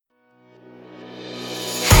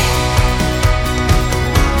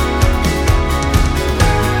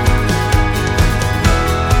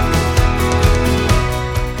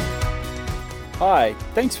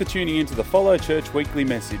Thanks for tuning in to the Follow Church weekly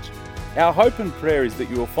message. Our hope and prayer is that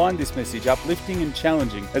you will find this message uplifting and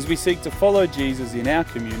challenging as we seek to follow Jesus in our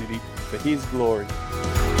community for His glory.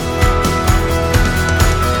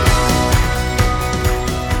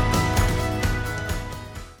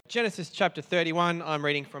 Genesis chapter 31, I'm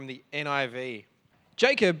reading from the NIV.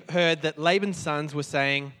 Jacob heard that Laban's sons were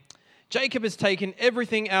saying, "Jacob has taken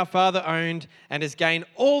everything our father owned and has gained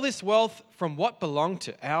all this wealth from what belonged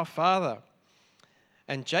to our father."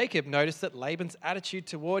 And Jacob noticed that Laban's attitude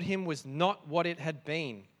toward him was not what it had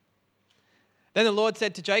been. Then the Lord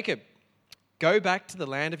said to Jacob, "Go back to the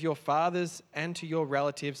land of your fathers and to your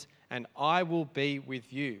relatives, and I will be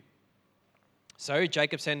with you." So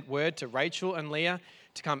Jacob sent word to Rachel and Leah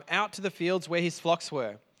to come out to the fields where his flocks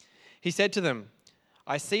were. He said to them,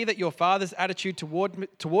 "I see that your father's attitude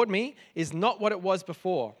toward me is not what it was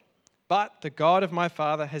before, but the God of my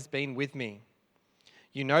father has been with me.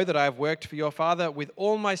 You know that I have worked for your father with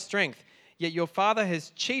all my strength, yet your father has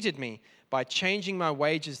cheated me by changing my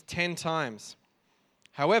wages 10 times.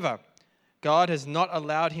 However, God has not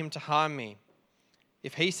allowed him to harm me.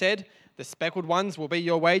 If he said, 'The speckled ones will be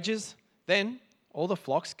your wages,' then all the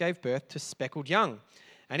flocks gave birth to speckled young.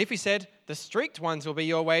 And if he said, 'The streaked ones will be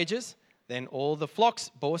your wages,' then all the flocks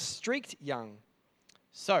bore streaked young.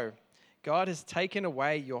 So God has taken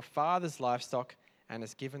away your father's livestock and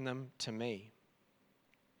has given them to me.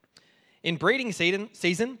 In breeding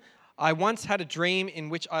season, I once had a dream in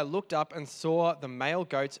which I looked up and saw the male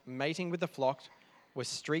goats mating with the flock were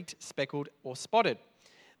streaked, speckled, or spotted.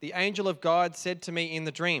 The angel of God said to me in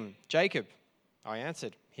the dream, 'Jacob.' I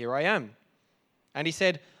answered, 'Here I am.' And he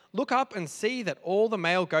said, 'Look up and see that all the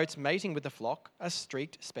male goats mating with the flock are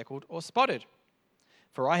streaked, speckled, or spotted.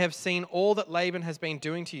 For I have seen all that Laban has been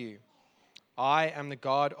doing to you. I am the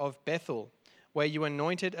God of Bethel, where you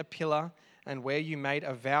anointed a pillar and where you made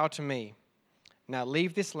a vow to me. Now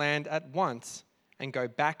leave this land at once and go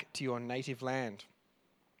back to your native land.'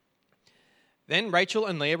 Then Rachel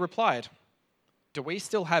and Leah replied, 'Do we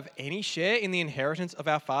still have any share in the inheritance of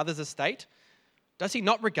our father's estate? Does he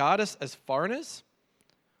not regard us as foreigners?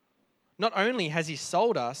 Not only has he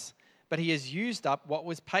sold us, but he has used up what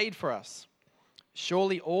was paid for us.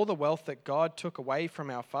 Surely all the wealth that God took away from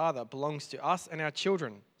our father belongs to us and our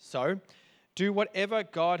children. So do whatever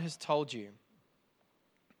God has told you.'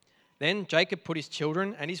 Then Jacob put his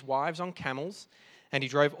children and his wives on camels, and he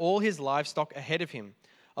drove all his livestock ahead of him,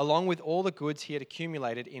 along with all the goods he had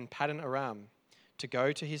accumulated in Paddan Aram, to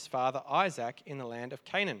go to his father Isaac in the land of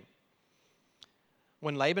Canaan.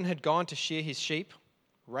 When Laban had gone to shear his sheep,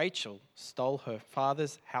 Rachel stole her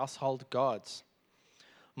father's household gods.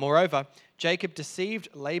 Moreover, Jacob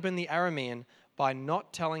deceived Laban the Aramean by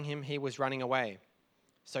not telling him he was running away.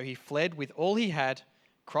 So he fled with all he had,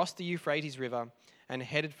 crossed the Euphrates River, and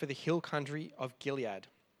headed for the hill country of Gilead.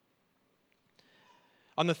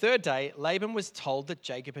 On the third day, Laban was told that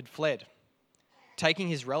Jacob had fled. Taking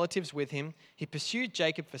his relatives with him, he pursued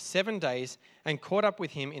Jacob for 7 days and caught up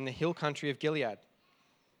with him in the hill country of Gilead.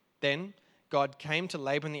 Then God came to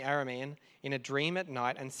Laban the Aramean in a dream at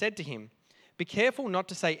night and said to him, 'Be careful not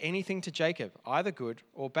to say anything to Jacob, either good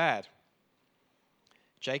or bad.'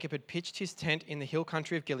 Jacob had pitched his tent in the hill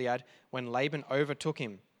country of Gilead when Laban overtook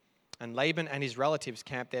him, and Laban and his relatives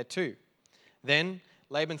camped there too. Then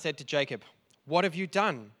Laban said to Jacob, 'What have you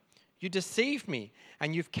done? You deceived me,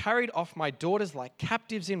 and you've carried off my daughters like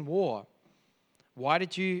captives in war. Why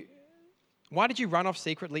did you run off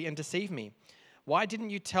secretly and deceive me? Why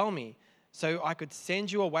didn't you tell me so I could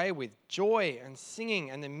send you away with joy and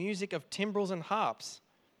singing and the music of timbrels and harps?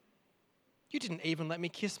 You didn't even let me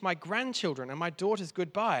kiss my grandchildren and my daughters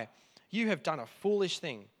goodbye. You have done a foolish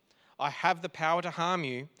thing. I have the power to harm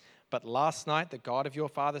you, but last night the God of your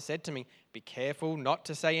father said to me, "Be careful not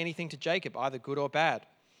to say anything to Jacob, either good or bad."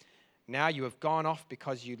 Now you have gone off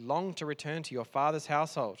because you long to return to your father's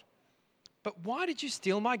household. But why did you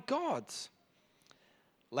steal my gods?"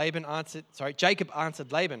 Jacob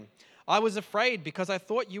answered Laban, "I was afraid because I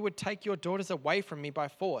thought you would take your daughters away from me by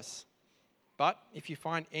force. But if you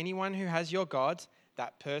find anyone who has your gods,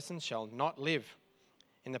 that person shall not live.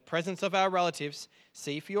 In the presence of our relatives,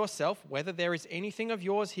 see for yourself whether there is anything of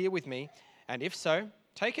yours here with me, and if so,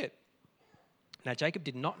 take it." Now Jacob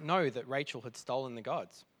did not know that Rachel had stolen the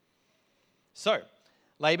gods. So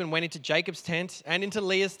Laban went into Jacob's tent and into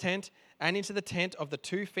Leah's tent and into the tent of the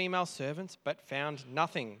 2 female servants, but found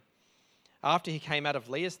nothing. After he came out of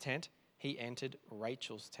Leah's tent, he entered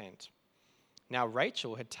Rachel's tent. Now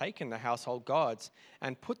Rachel had taken the household gods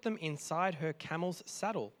and put them inside her camel's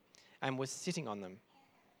saddle and was sitting on them.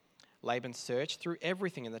 Laban searched through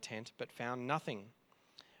everything in the tent, but found nothing.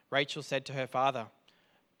 Rachel said to her father,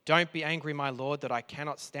 Don't be angry, my lord, that I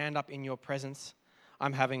cannot stand up in your presence.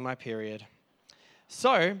 I'm having my period."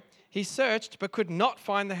 So he searched but could not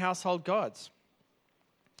find the household gods.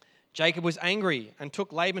 Jacob was angry and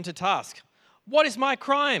took Laban to task. "What is my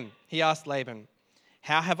crime?" he asked Laban.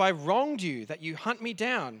 "How have I wronged you that you hunt me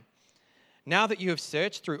down? Now that you have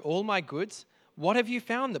searched through all my goods, what have you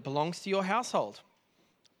found that belongs to your household?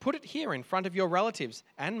 Put it here in front of your relatives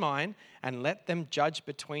and mine, and let them judge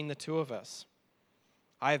between the two of us.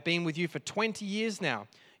 I have been with you for 20 years now.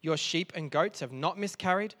 Your sheep and goats have not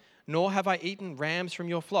miscarried, nor have I eaten rams from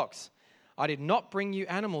your flocks. I did not bring you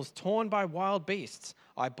animals torn by wild beasts.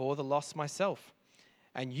 I bore the loss myself.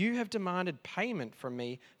 And you have demanded payment from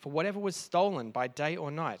me for whatever was stolen by day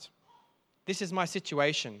or night. This is my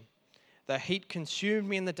situation. The heat consumed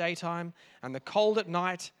me in the daytime, and the cold at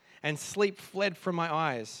night, and sleep fled from my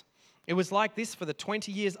eyes. It was like this for the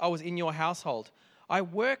 20 years I was in your household. I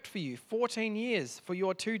worked for you 14 years for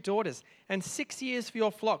your 2 daughters, and 6 years for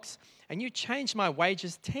your flocks, and you changed my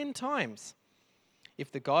wages 10 times. If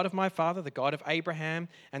the God of my father, the God of Abraham,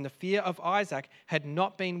 and the fear of Isaac had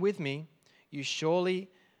not been with me, you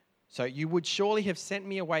would surely have sent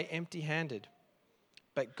me away empty-handed.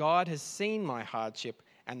 But God has seen my hardship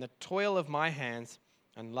and the toil of my hands,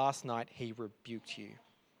 and last night he rebuked you."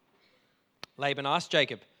 Laban asked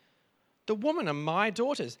Jacob, "The women are my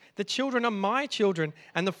daughters, the children are my children,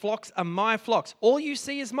 and the flocks are my flocks. All you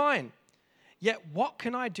see is mine. Yet what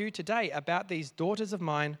can I do today about these daughters of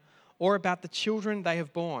mine, or about the children they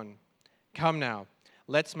have borne? Come now,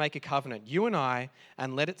 let's make a covenant, you and I,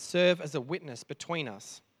 and let it serve as a witness between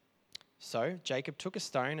us." So Jacob took a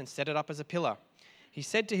stone and set it up as a pillar. He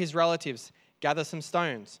said to his relatives, "Gather some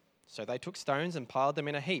stones." So they took stones and piled them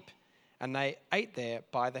in a heap, and they ate there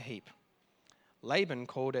by the heap. Laban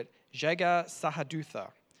called it Jegar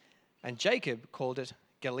Sahadutha, and Jacob called it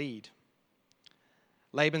Gilead.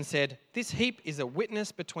 Laban said, "This heap is a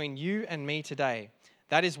witness between you and me today.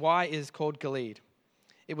 That is why it is called Gilead."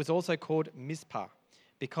 It was also called Mizpah,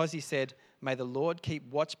 because he said, "May the Lord keep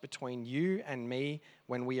watch between you and me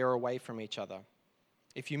when we are away from each other.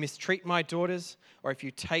 If you mistreat my daughters, or if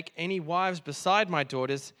you take any wives beside my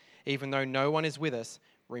daughters, even though no one is with us,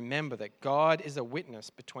 remember that God is a witness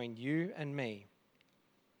between you and me."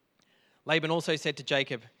 Laban also said to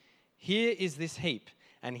Jacob, "Here is this heap,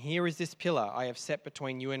 and here is this pillar I have set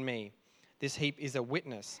between you and me. This heap is a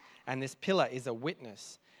witness, and this pillar is a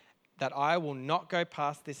witness, that I will not go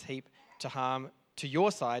past this heap to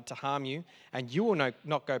your side to harm you, and you will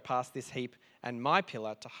not go past this heap and my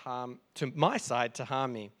pillar to my side to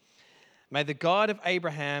harm me. May the God of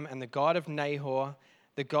Abraham and the God of Nahor,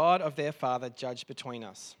 the God of their father, judge between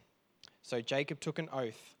us." So Jacob took an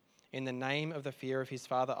oath in the name of the fear of his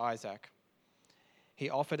father Isaac. He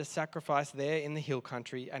offered a sacrifice there in the hill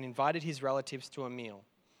country and invited his relatives to a meal.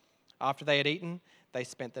 After they had eaten, they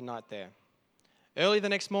spent the night there. Early the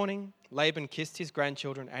next morning, Laban kissed his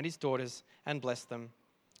grandchildren and his daughters and blessed them.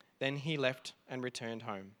 Then he left and returned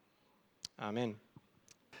home. Amen.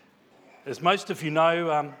 As most of you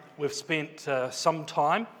know, we've spent some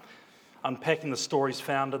time unpacking the stories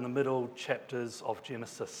found in the middle chapters of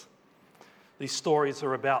Genesis. These stories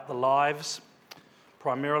are about the lives,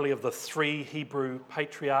 primarily of the 3 Hebrew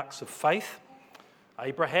patriarchs of faith: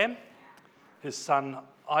 Abraham, his son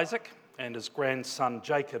Isaac, and his grandson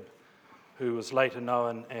Jacob, who was later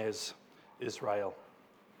known as Israel.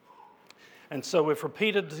 And so we've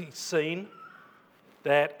repeatedly seen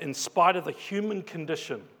that in spite of the human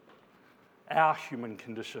condition, our human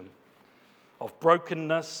condition, of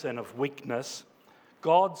brokenness and of weakness,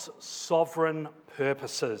 God's sovereign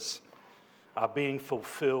purposes are being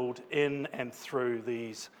fulfilled in and through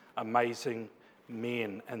these amazing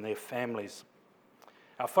men and their families.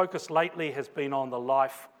 Our focus lately has been on the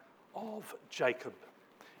life of Jacob.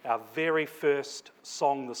 Our very first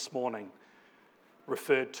song this morning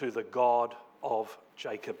referred to the God of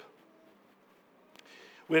Jacob.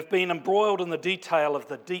 We've been embroiled in the detail of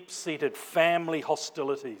the deep-seated family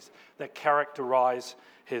hostilities that characterize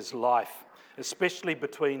his life, especially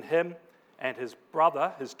between him and his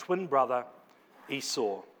brother, his twin brother,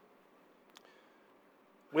 Esau.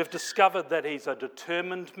 We've discovered that he's a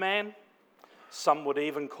determined man. Some would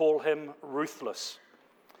even call him ruthless.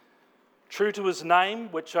 True to his name,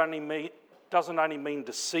 which doesn't only mean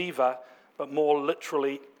deceiver, but more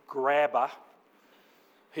literally grabber,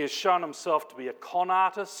 he has shown himself to be a con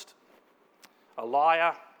artist, a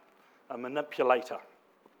liar, a manipulator.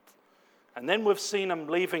 And then we've seen him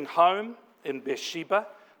leaving home in Beersheba,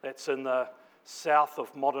 that's in the south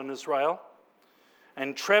of modern Israel,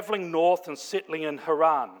 and travelling north and settling in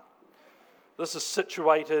Haran. This is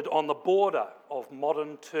situated on the border of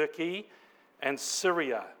modern Turkey and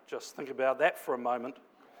Syria. Just think about that for a moment.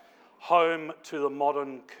 Home to the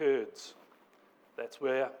modern Kurds. That's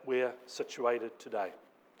where we're situated today.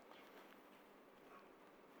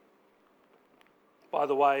 By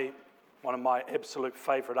the way, one of my absolute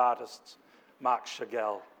favourite artists, Marc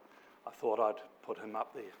Chagall. I thought I'd put him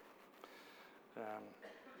up there.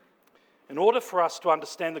 In order for us to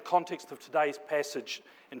understand the context of today's passage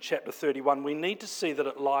in chapter 31, we need to see that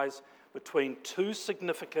it lies between two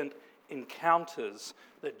significant encounters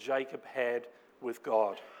that Jacob had with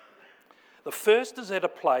God. The first is at a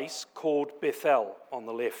place called Bethel on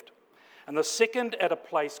the left, and the second at a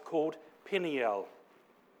place called Peniel.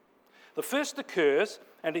 The first occurs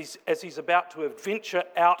as he's about to venture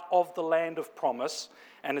out of the land of promise,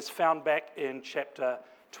 and is found back in chapter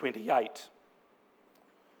 28.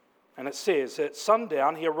 And it says, at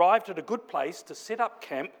sundown he arrived at a good place to set up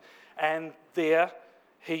camp, and there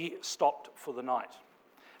he stopped for the night.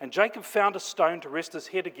 And Jacob found a stone to rest his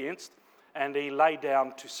head against, and he lay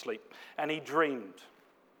down to sleep. And he dreamed.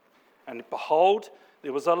 And behold,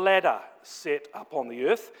 there was a ladder set up on the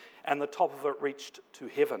earth, and the top of it reached to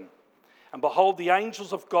heaven. And behold, the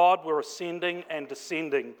angels of God were ascending and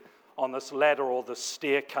descending on this ladder or this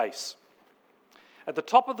staircase. At the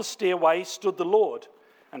top of the stairway stood the Lord,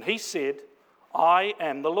 and he said, I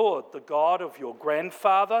am the Lord, the God of your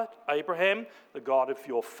grandfather Abraham, the God of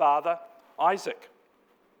your father Isaac.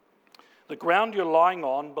 The ground you're lying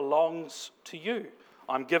on belongs to you.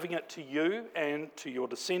 I'm giving it to you and to your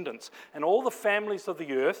descendants. And all the families of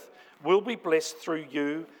the earth will be blessed through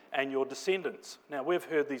you and your descendants. Now, we've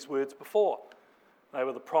heard these words before. They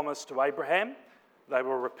were the promise to Abraham, they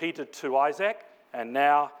were repeated to Isaac, and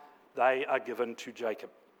now they are given to Jacob.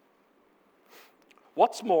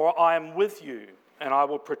 What's more, I am with you, and I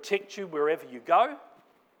will protect you wherever you go.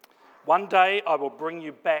 One day I will bring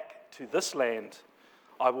you back to this land.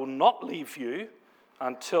 I will not leave you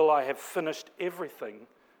until I have finished everything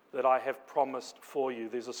that I have promised for you.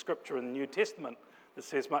 There's a scripture in the New Testament that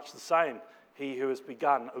says much the same. He who has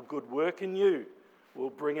begun a good work in you will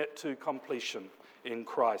bring it to completion in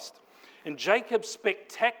Christ. In Jacob's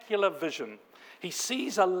spectacular vision, he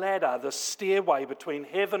sees a ladder, the stairway between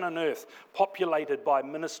heaven and earth, populated by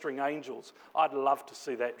ministering angels. I'd love to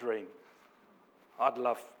see that dream. I'd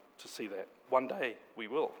love to see that. One day we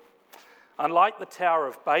will. Unlike the Tower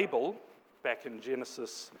of Babel, back in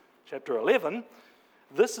Genesis chapter 11,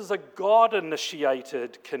 this is a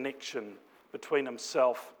God-initiated connection between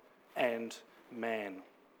himself and man.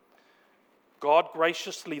 God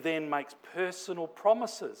graciously then makes personal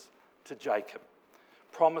promises to Jacob.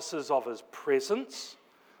 Promises of his presence,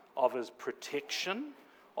 of his protection,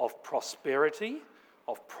 of prosperity,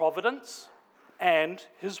 of providence, and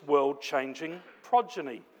his world-changing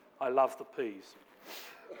progeny. I love the P's.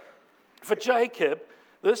 For Jacob,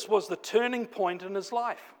 this was the turning point in his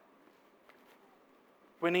life,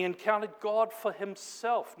 when he encountered God for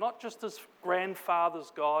himself, not just his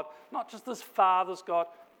grandfather's God, not just his father's God,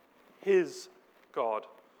 his God.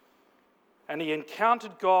 And he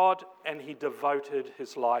encountered God and he devoted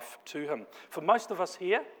his life to him. For most of us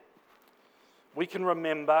here, we can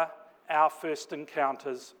remember our first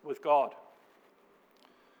encounters with God,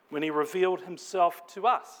 when he revealed himself to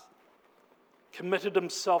us, committed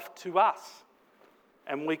himself to us,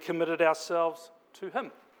 and we committed ourselves to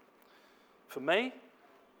him. For me,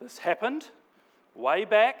 this happened way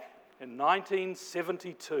back in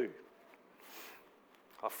 1972,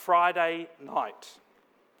 a Friday night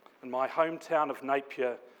in my hometown of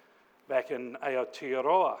Napier, back in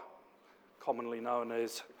Aotearoa, commonly known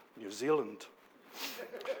as New Zealand.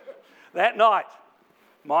 That night,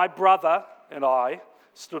 my brother and I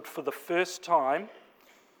understood for the first time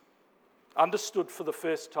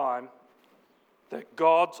that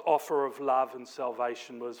God's offer of love and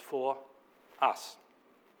salvation was for us.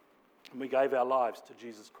 And we gave our lives to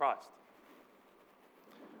Jesus Christ.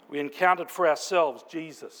 We encountered for ourselves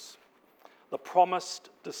Jesus, the promised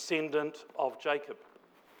descendant of Jacob.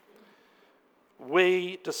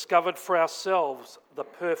 We discovered for ourselves the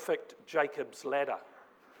perfect Jacob's ladder,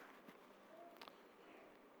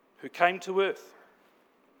 who came to earth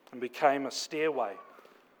and became a stairway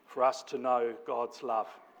for us to know God's love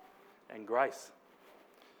and grace.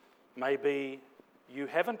 Maybe you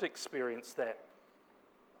haven't experienced that.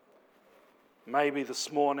 Maybe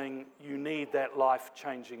this morning you need that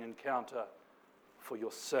life-changing encounter for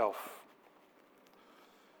yourself.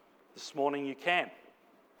 This morning you can.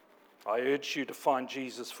 I urge you to find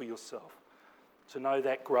Jesus for yourself, to know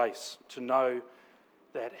that grace, to know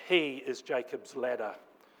that he is Jacob's ladder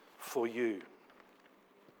for you.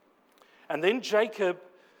 And then Jacob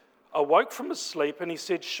awoke from his sleep and he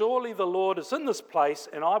said, "Surely the Lord is in this place,"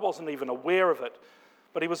 and I wasn't even aware of it.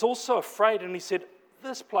 But he was also afraid and he said,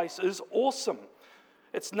 "This place is awesome.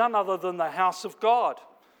 It's none other than the house of God,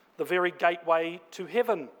 the very gateway to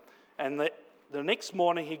heaven." And the next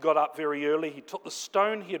morning he got up very early. He took the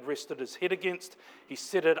stone he had rested his head against. He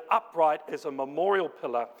set it upright as a memorial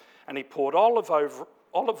pillar, and he poured olive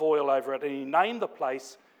oil over it, and he named the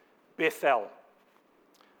place Bethel,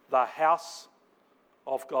 the house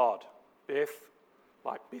of God. Beth,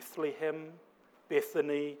 like Bethlehem,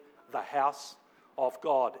 Bethany, the house of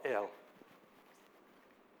God, El.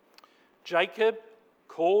 Jacob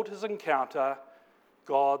called his encounter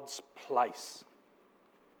God's place.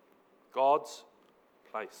 God's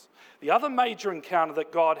place. The other major encounter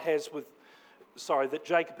that that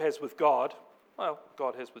Jacob has with God,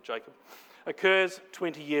 God has with Jacob, occurs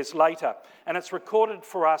 20 years later, and it's recorded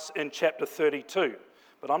for us in chapter 32.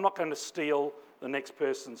 But I'm not going to steal the next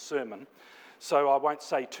person's sermon, so I won't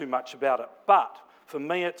say too much about it. But for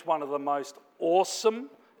me, it's one of the most awesome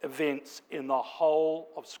events in the whole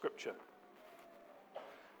of Scripture.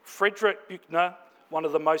 Frederick Buechner, one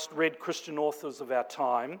of the most read Christian authors of our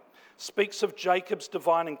time, speaks of Jacob's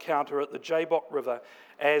divine encounter at the Jabbok River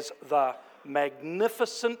as the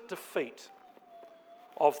magnificent defeat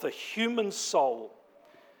of the human soul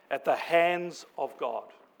at the hands of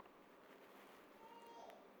God.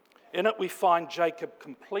 In it we find Jacob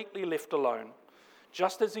completely left alone,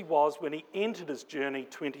 just as he was when he entered his journey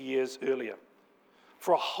 20 years earlier.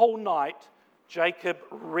 For a whole night, Jacob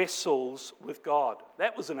wrestles with God.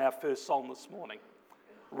 That was in our first psalm this morning,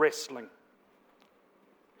 wrestling.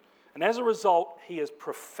 And as a result, he is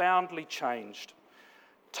profoundly changed,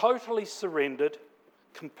 totally surrendered,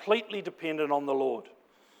 completely dependent on the Lord.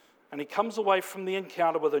 And he comes away from the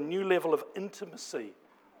encounter with a new level of intimacy,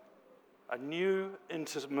 a new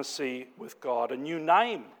intimacy with God, a new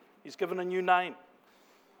name. He's given a new name.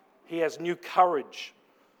 He has new courage.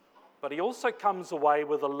 But he also comes away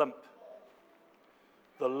with a limp,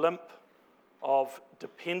 the limp of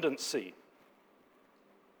dependency.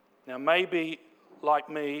 Now, maybe like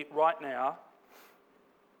me right now,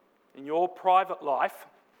 in your private life,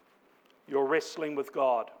 you're wrestling with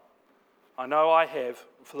God. I know I have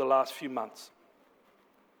for the last few months.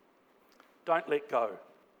 Don't let go.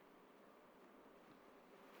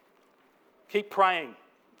 Keep praying,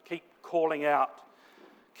 keep calling out,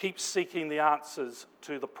 keep seeking the answers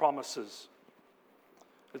to the promises.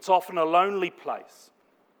 It's often a lonely place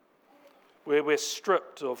where we're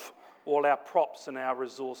stripped of all our props and our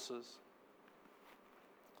resources.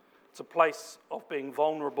 It's a place of being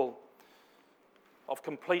vulnerable, of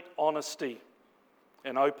complete honesty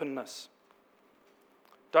and openness.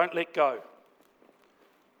 Don't let go,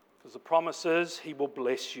 because the promise is He will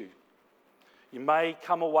bless you. You may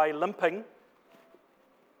come away limping,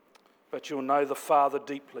 but you'll know the Father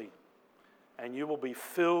deeply, and you will be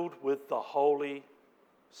filled with the Holy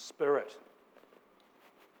Spirit.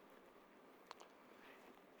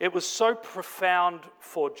 It was so profound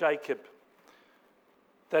for Jacob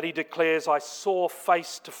that he declares, "I saw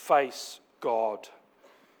face to face God,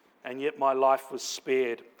 and yet my life was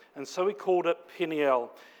spared." And so he called it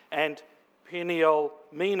Peniel, and Peniel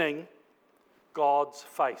meaning God's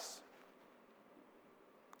face.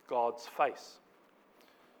 God's face.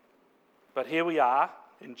 But here we are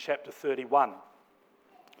in chapter 31,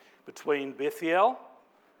 between Bethiel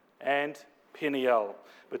and Peniel,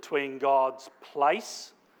 between God's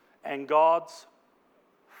place and God's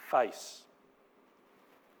face,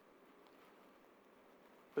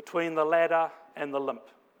 between the ladder and the limp.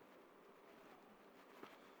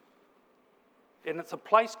 And it's a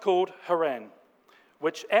place called Haran,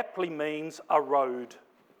 which aptly means a road.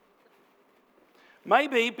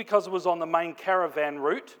 Maybe because it was on the main caravan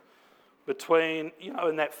route between,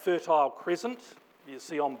 in that Fertile Crescent you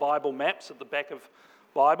see on Bible maps at the back of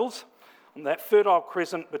Bibles, on that Fertile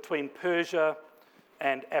Crescent between Persia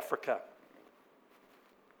and Africa.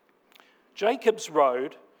 Jacob's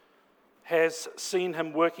road has seen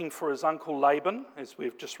him working for his uncle Laban, as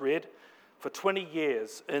we've just read, for 20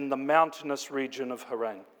 years in the mountainous region of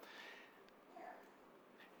Haran.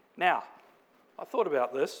 Now, I thought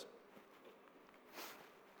about this.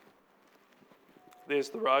 There's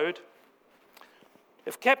the road.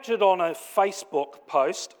 If captured on a Facebook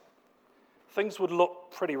post, things would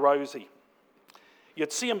look pretty rosy.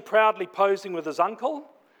 You'd see him proudly posing with his uncle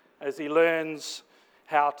as he learns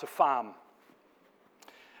how to farm.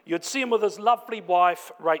 You'd see him with his lovely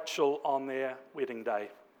wife, Rachel, on their wedding day.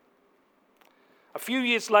 A few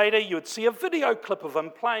years later, you would see a video clip of him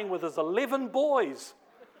playing with his 11 boys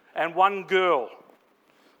and one girl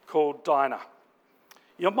called Dinah.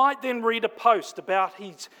 You might then read a post about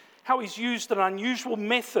how he's used an unusual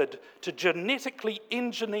method to genetically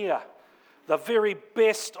engineer the very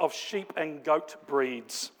best of sheep and goat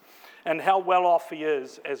breeds, and how well off he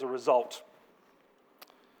is as a result.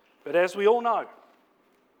 But as we all know,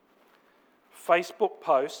 Facebook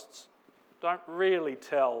posts don't really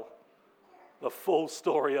tell the full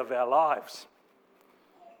story of our lives.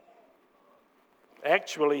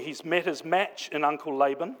 Actually, he's met his match in Uncle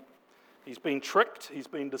Laban. He's been tricked, he's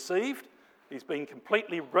been deceived, he's been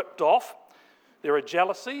completely ripped off. There are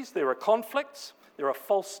jealousies, there are conflicts, there are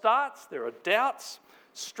false starts, there are doubts,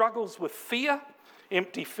 struggles with fear,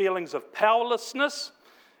 empty feelings of powerlessness,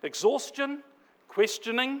 exhaustion,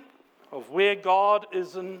 questioning of where God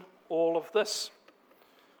is in all of this.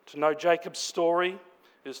 To know Jacob's story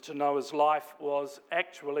is to know his life was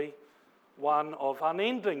actually one of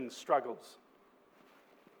unending struggles.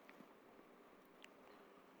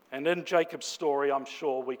 And in Jacob's story, I'm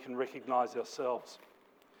sure we can recognize ourselves.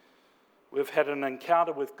 We've had an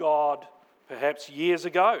encounter with God perhaps years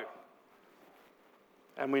ago,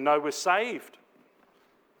 and we know we're saved.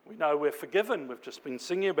 We know we're forgiven. We've just been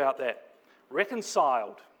singing about that.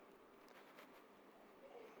 Reconciled.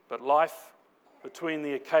 But life between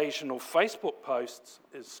the occasional Facebook posts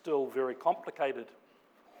is still very complicated.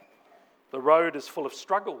 The road is full of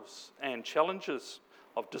struggles and challenges,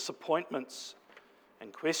 of disappointments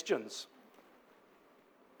and questions.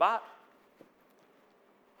 But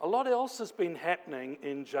a lot else has been happening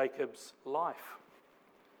in Jacob's life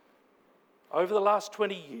over the last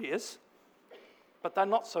 20 years, but they're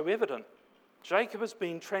not so evident. Jacob has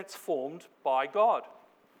been transformed by God,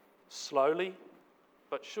 slowly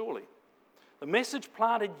but surely. The message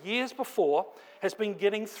planted years before has been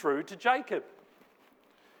getting through to Jacob.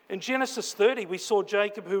 In Genesis 30, we saw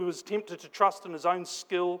Jacob, who was tempted to trust in his own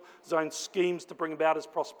skill, his own schemes to bring about his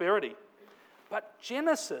prosperity. But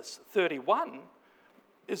Genesis 31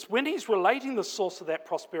 is when he's relating the source of that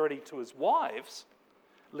prosperity to his wives,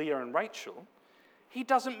 Leah and Rachel. He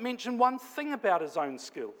doesn't mention one thing about his own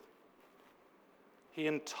skill. He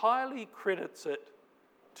entirely credits it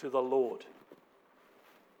to the Lord.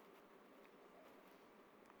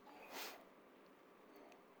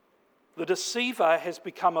 The deceiver has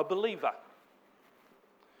become a believer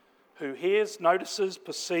who hears, notices,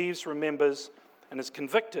 perceives, remembers, and is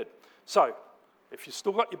convicted. So, if you've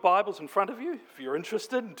still got your Bibles in front of you, if you're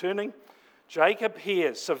interested in turning, Jacob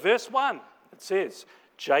hears. So verse 1, it says,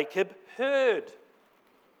 Jacob heard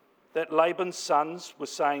that Laban's sons were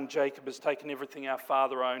saying, Jacob has taken everything our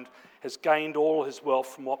father owned, has gained all his wealth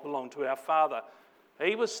from what belonged to our father.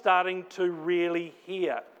 He was starting to really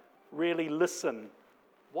hear, really listen.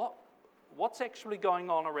 What's actually going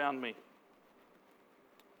on around me?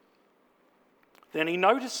 Then he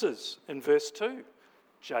notices in verse 2,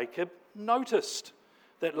 Jacob noticed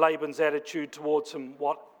that Laban's attitude towards him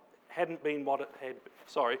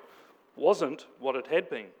wasn't what it had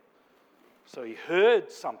been. So he heard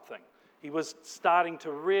something. He was starting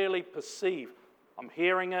to really perceive. I'm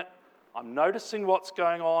hearing it. I'm noticing what's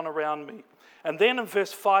going on around me. And then in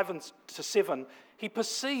verse 5 to 7, he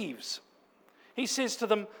perceives. He says to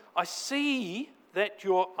them, I perceive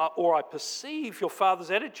your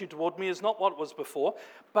father's attitude toward me is not what it was before,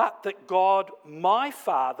 but that God, my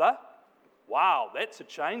father, wow, that's a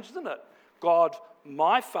change, isn't it? God,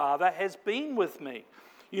 my father, has been with me.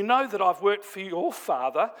 You know that I've worked for your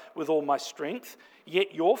father with all my strength,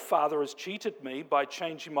 yet your father has cheated me by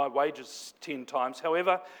changing my wages 10 times.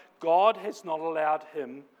 However, God has not allowed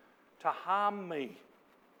him to harm me.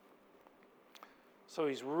 So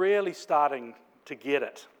he's really starting to get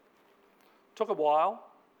it. Took a while.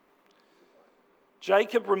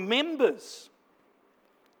 Jacob remembers.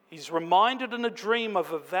 He's reminded in a dream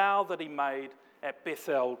of a vow that he made at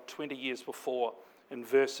Bethel 20 years before in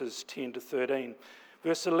verses 10 to 13.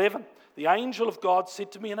 Verse 11, the angel of God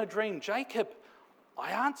said to me in a dream, Jacob,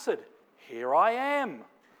 I answered, here I am.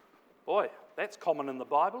 Boy, that's common in the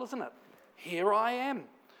Bible, isn't it? Here I am.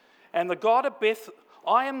 And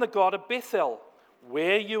I am the God of Bethel,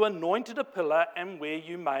 where you anointed a pillar and where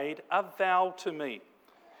you made a vow to me.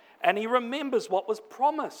 And he remembers what was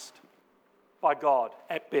promised by God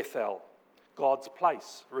at Bethel, God's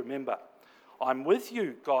place, remember. I'm with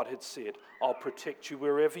you, God had said. I'll protect you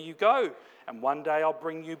wherever you go, and one day I'll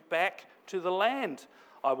bring you back to the land.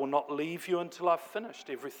 I will not leave you until I've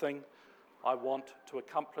finished everything I want to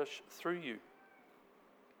accomplish through you.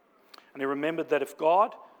 And he remembered that if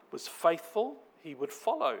God was faithful, he would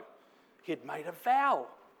follow. He had made a vow,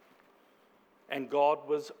 and God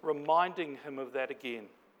was reminding him of that again.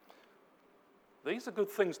 These are good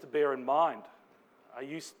things to bear in mind.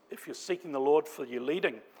 If you're seeking the Lord for your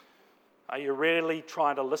leading, are you really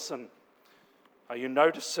trying to listen? Are you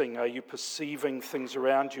noticing? Are you perceiving things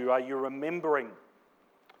around you? Are you remembering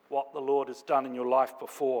what the Lord has done in your life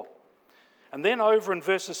before? And then over in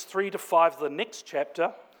verses 3 to 5 of the next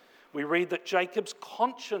chapter, we read that Jacob's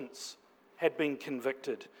conscience had been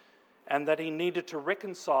convicted and that he needed to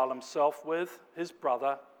reconcile himself with his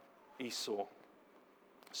brother Esau.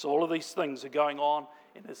 So all of these things are going on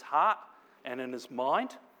in his heart and in his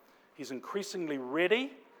mind. He's increasingly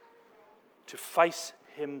ready to face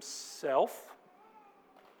himself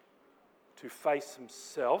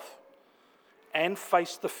and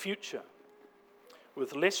face the future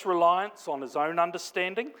with less reliance on his own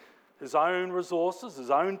understanding, his own resources, his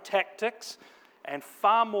own tactics, and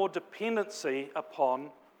far more dependency upon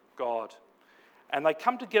God. And they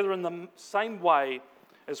come together in the same way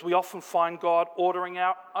as we often find God ordering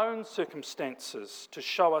our own circumstances to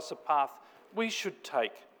show us a path we should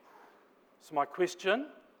take. So my question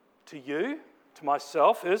to you, to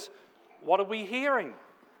myself, is what are we hearing?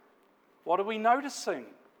 What are we noticing?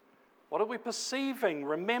 What are we perceiving,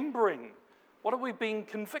 remembering? What are we being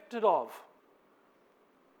convicted of?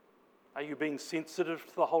 Are you being sensitive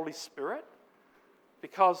to the Holy Spirit?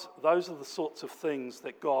 Because those are the sorts of things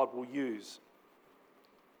that God will use.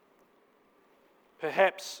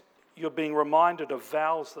 Perhaps you're being reminded of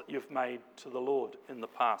vows that you've made to the Lord in the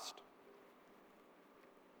past.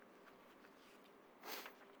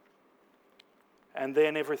 And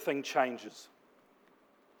then everything changes.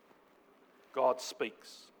 God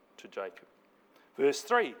speaks to Jacob. Verse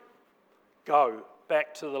 3, go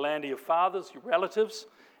back to the land of your fathers, your relatives,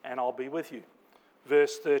 and I'll be with you.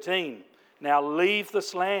 Verse 13, now leave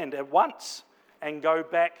this land at once and go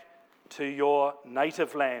back to your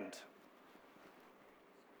native land.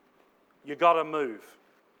 You got to move.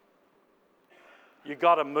 You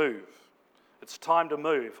got to move. It's time to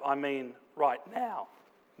move. I mean, right now,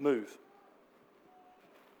 move.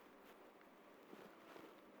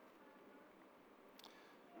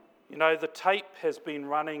 You know, the tape has been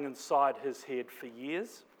running inside his head for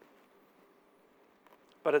years,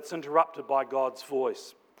 but it's interrupted by God's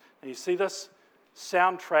voice. And you see this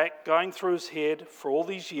soundtrack going through his head for all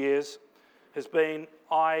these years has been,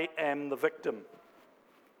 I am the victim.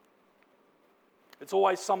 It's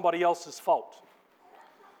always somebody else's fault.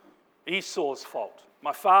 Esau's fault,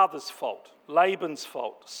 my father's fault, Laban's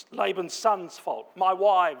fault, Laban's son's fault, my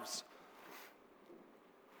wife's.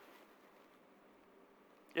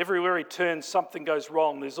 Everywhere he turns, something goes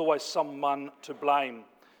wrong. There's always someone to blame.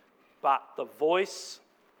 But the voice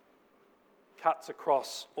cuts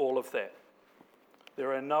across all of that.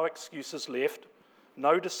 There are no excuses left,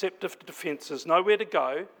 no deceptive defences, nowhere to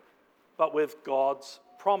go, but with God's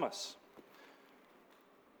promise.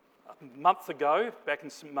 A month ago, back in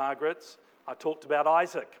St. Margaret's, I talked about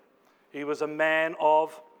Isaac. He was a man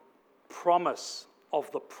of promise, of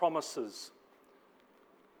the promises.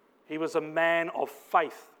 He was a man of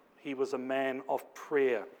faith. He was a man of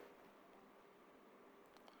prayer.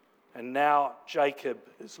 And now Jacob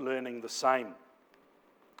is learning the same.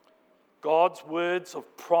 God's words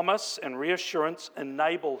of promise and reassurance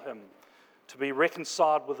enable him to be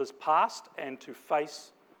reconciled with his past and to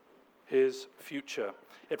face his future.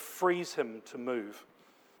 It frees him to move.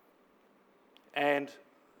 And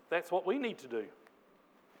that's what we need to do.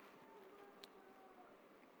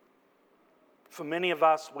 For many of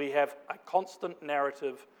us, we have a constant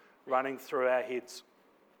narrative running through our heads.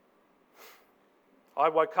 I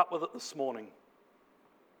woke up with it this morning.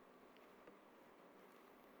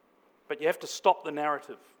 But you have to stop the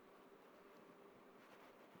narrative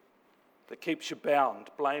that keeps you bound,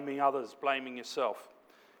 blaming others, blaming yourself.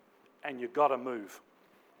 And you've got to move.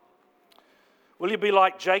 Will you be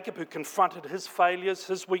like Jacob, who confronted his failures,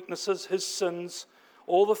 his weaknesses, his sins,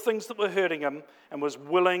 all the things that were hurting him, and was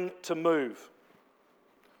willing to move?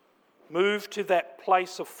 Move to that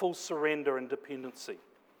place of full surrender and dependency.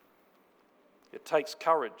 It takes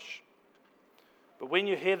courage. But when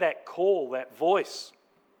you hear that call, that voice,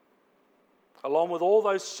 along with all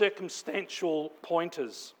those circumstantial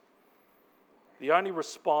pointers, the only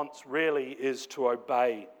response really is to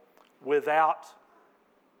obey without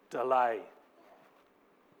delay.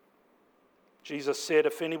 Jesus said,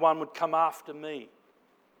 if anyone would come after me,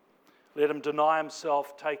 let him deny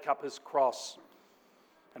himself, take up his cross,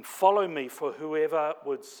 and follow me, for whoever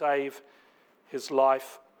would save his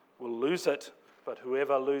life will lose it, but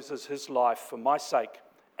whoever loses his life for my sake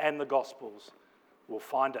and the gospel's will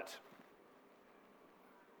find it.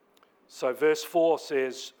 So verse 4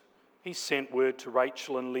 says, he sent word to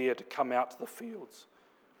Rachel and Leah to come out to the fields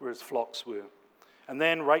where his flocks were. And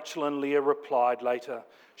then Rachel and Leah replied later,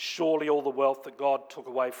 surely all the wealth that God took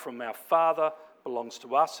away from our father belongs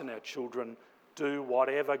to us and our children. do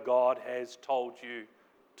whatever God has told you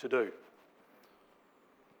to do.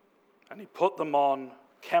 And he put them on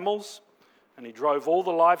camels, and he drove all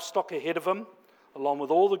the livestock ahead of him, along with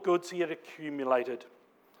all the goods he had accumulated,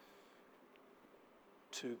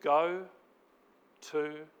 to go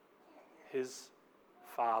to his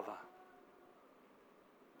father.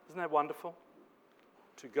 Isn't that wonderful?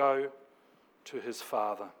 To go to his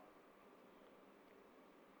father.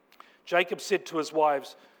 Jacob said to his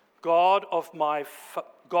wives, God my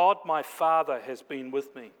father has been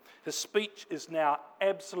with me. His speech is now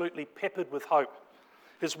absolutely peppered with hope.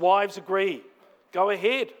 His wives agree, go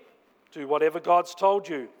ahead, do whatever God's told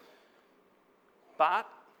you. But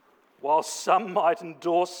while some might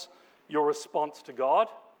endorse your response to God,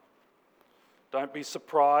 don't be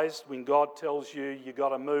surprised when God tells you you've got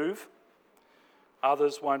to move.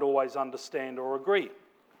 Others won't always understand or agree.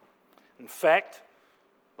 In fact,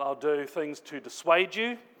 they'll do things to dissuade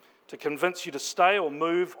you, to convince you to stay or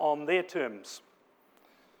move on their terms.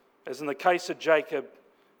 As in the case of Jacob,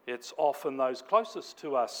 it's often those closest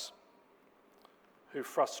to us who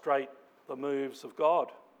frustrate the moves of God.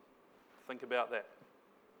 Think about that.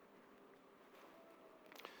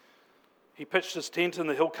 He pitched his tent in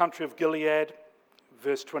the hill country of Gilead,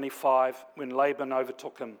 verse 25, when Laban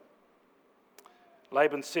overtook him.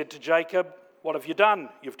 Laban said to Jacob, what have you done?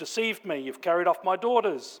 You've deceived me. You've carried off my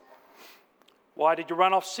daughters. Why did you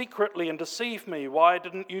run off secretly and deceive me? Why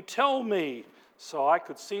didn't you tell me so I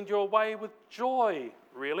could send you away with joy?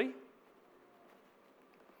 Really?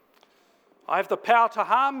 I have the power to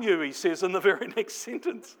harm you, he says in the very next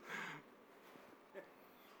sentence.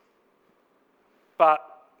 But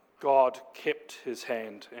God kept his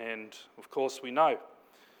hand, and of course we know.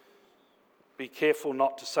 Be careful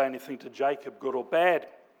not to say anything to Jacob, good or bad.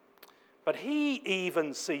 But he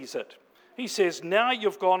even sees it. He says, now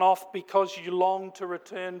you've gone off because you long to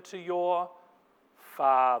return to your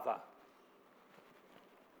father.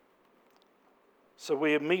 So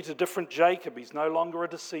we meet a different Jacob. He's no longer a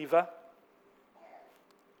deceiver.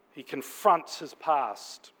 He confronts his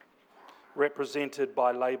past, represented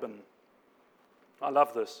by Laban. I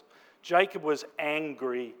love this. Jacob was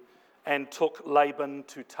angry and took Laban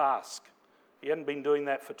to task. He hadn't been doing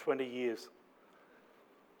that for 20 years.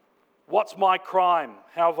 What's my crime?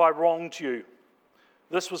 How have I wronged you?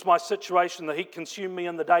 This was my situation. The heat consumed me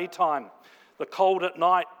in the daytime. The cold at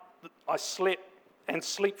night, I slept and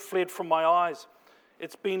sleep fled from my eyes.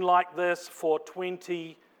 It's been like this for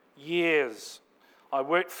 20 years. I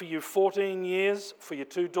worked for you 14 years for your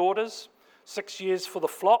 2 daughters, 6 years for the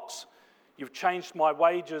flocks. You've changed my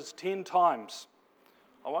wages 10 times.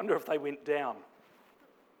 I wonder if they went down.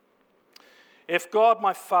 If God,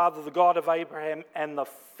 my father, the God of Abraham, and the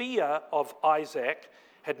fear of Isaac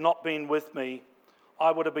had not been with me,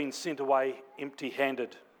 I would have been sent away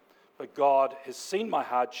empty-handed. But God has seen my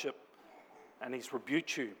hardship and he's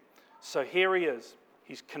rebuked you. So here he is.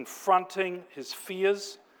 He's confronting his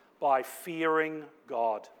fears by fearing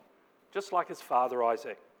God, just like his father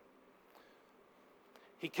Isaac.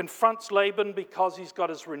 He confronts Laban because he's got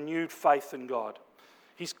his renewed faith in God.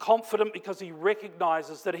 He's confident because he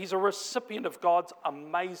recognizes that he's a recipient of God's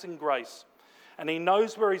amazing grace. And he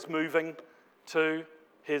knows where he's moving to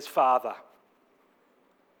his father.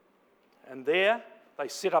 And there they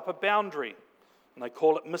set up a boundary. And they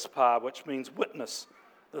call it Mizpah, which means witness.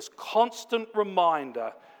 This constant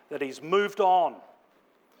reminder that he's moved on.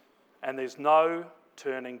 And there's no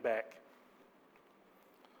turning back.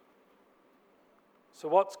 So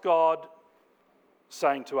what's God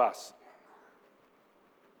saying to us?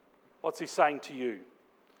 What's he saying to you?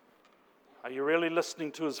 Are you really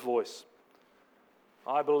listening to his voice?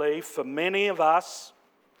 I believe for many of us,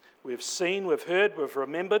 we've seen, we've heard, we've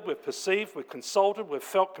remembered, we've perceived, we've consulted, we've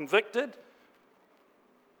felt convicted,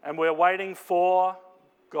 and we're waiting for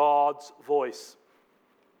God's voice.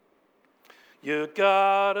 You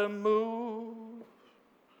gotta move.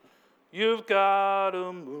 You've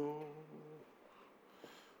gotta move.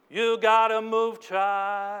 You gotta move,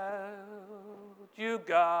 child. You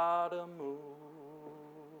gotta move.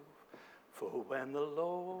 For when the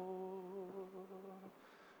Lord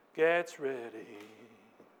gets ready,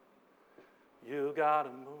 you gotta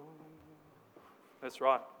move. That's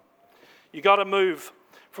right. You gotta move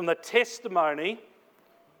from the testimony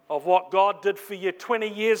of what God did for you 20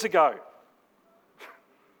 years ago.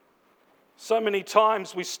 So many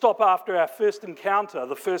times we stop after our first encounter,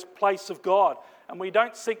 the first place of God, and we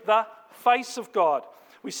don't seek the face of God.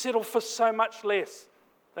 We settle for so much less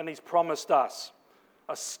than he's promised us.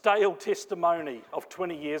 A stale testimony of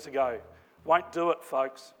 20 years ago won't do it,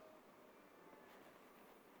 folks.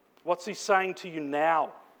 What's he saying to you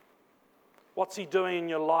now? What's he doing in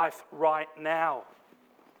your life right now?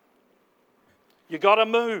 You got to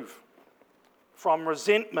move from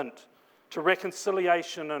resentment to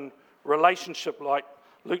reconciliation and relationship, like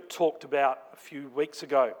Luke talked about a few weeks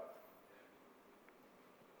ago.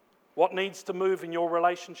 What needs to move in your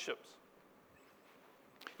relationships?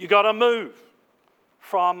 You got to move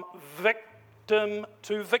from victim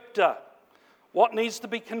to victor. What needs to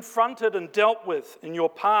be confronted and dealt with in your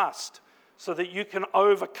past so that you can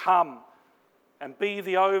overcome and be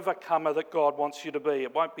the overcomer that God wants you to be?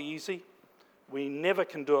 It won't be easy. We never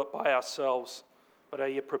can do it by ourselves. But are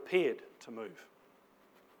you prepared to move?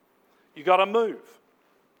 You got to move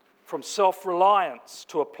from self-reliance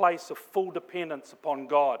to a place of full dependence upon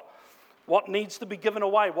God. What needs to be given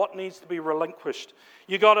away? What needs to be relinquished?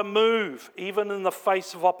 You got to move, even in the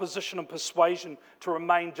face of opposition and persuasion, to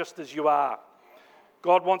remain just as you are.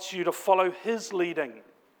 God wants you to follow His leading,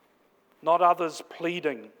 not others'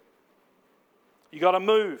 pleading. You got to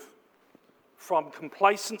move from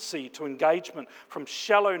complacency to engagement, from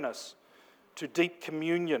shallowness to deep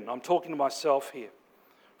communion. I'm talking to myself here.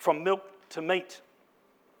 From milk to meat.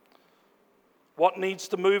 What needs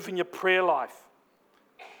to move in your prayer life,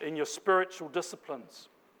 in your spiritual disciplines?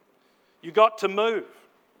 You got to move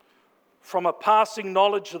from a passing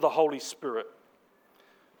knowledge of the Holy Spirit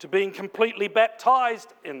to being completely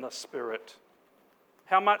baptized in the Spirit.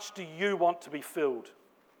 How much do you want to be filled?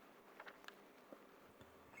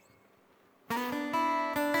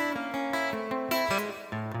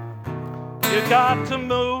 You got to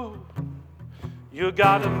move. You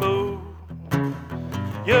got to move.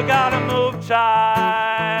 You got to move,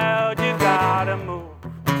 child. You got to move.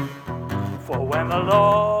 For when the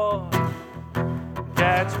Lord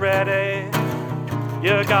gets ready,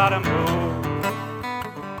 you got to move.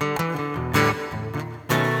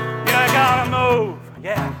 You got to move.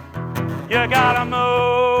 Yeah. You got to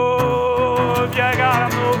move. You got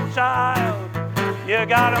to move, child. You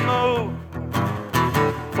got to move.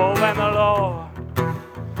 For when the Lord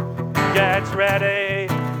gets ready,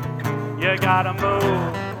 you gotta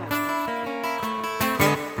move.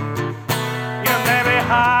 You may be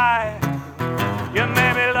high, you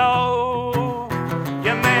may be low,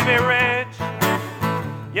 you may be rich,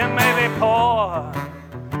 you may be poor,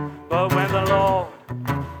 but when the Lord,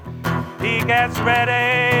 He gets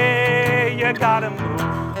ready, you gotta move.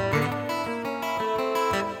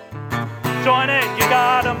 Join in, you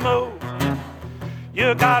gotta move.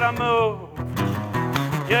 You gotta move.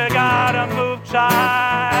 You gotta move,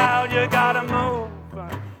 child. You gotta move.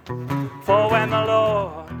 For when the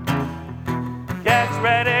Lord gets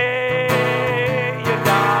ready, you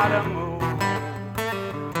gotta move.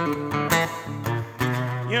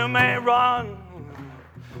 You may run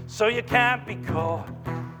so you can't be caught.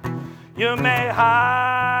 You may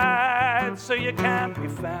hide so you can't be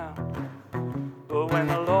found. But when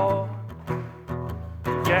the Lord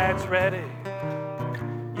gets ready,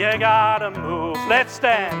 you gotta move. Let's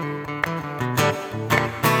stand.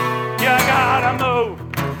 You gotta move.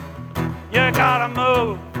 You gotta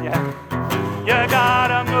move. Yeah. You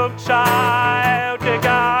gotta move, child. You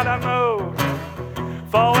gotta move.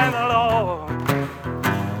 For when the Lord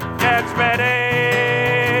gets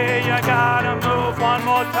ready, you gotta move one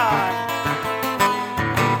more time.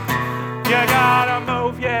 You gotta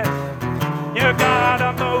move, yes. You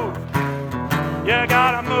gotta move. You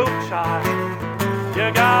gotta move, child. You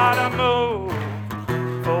gotta move,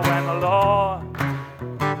 for when the Lord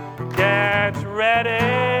gets ready,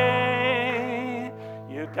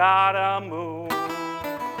 you gotta move.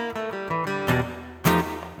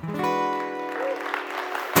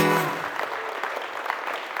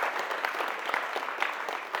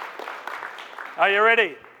 Are you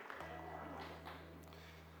ready?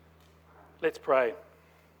 Let's pray.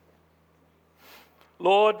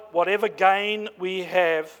 Lord, whatever gain we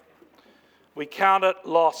have, we count it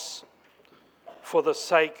loss for the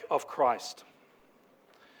sake of Christ.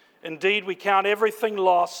 Indeed, we count everything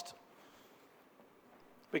lost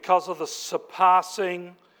because of the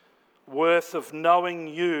surpassing worth of knowing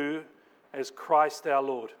you as Christ our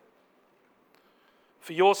Lord.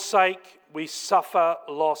 For your sake, we suffer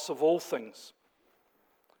loss of all things.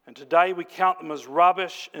 And today we count them as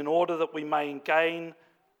rubbish in order that we may gain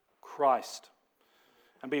Christ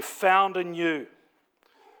and be found in you,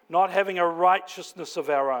 not having a righteousness of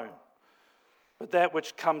our own, but that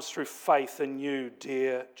which comes through faith in you,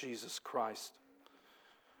 dear Jesus Christ.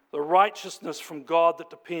 The righteousness from God that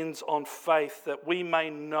depends on faith, that we may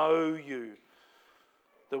know you,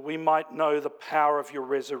 that we might know the power of your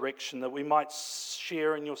resurrection, that we might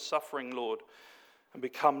share in your suffering, Lord, and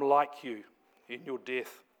become like you in your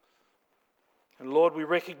death. And Lord, we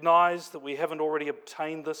recognize that we haven't already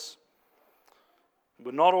obtained this,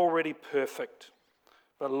 We're not already perfect,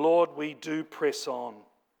 but Lord, we do press on.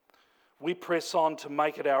 We press on to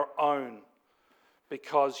make it our own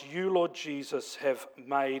because you, Lord Jesus, have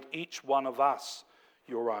made each one of us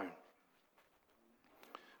your own.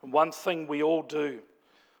 And one thing we all do,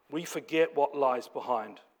 we forget what lies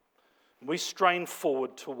behind. We strain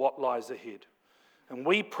forward to what lies ahead. And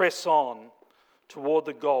we press on toward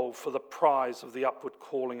the goal for the prize of the upward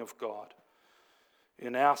calling of God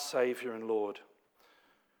in our Saviour and Lord,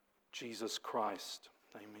 Jesus Christ.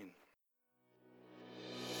 Amen.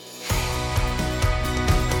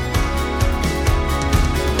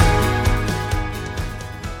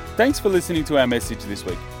 Thanks for listening to our message this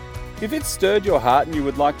week. If it's stirred your heart and you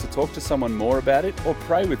would like to talk to someone more about it or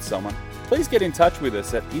pray with someone, please get in touch with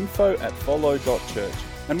us at info@follow.church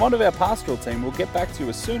and one of our pastoral team will get back to you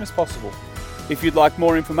as soon as possible. If you'd like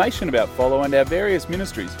more information about Follow and our various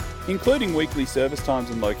ministries, including weekly service times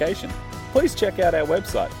and location, please check out our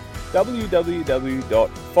website,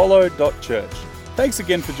 www.follow.church. Thanks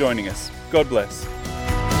again for joining us. God bless.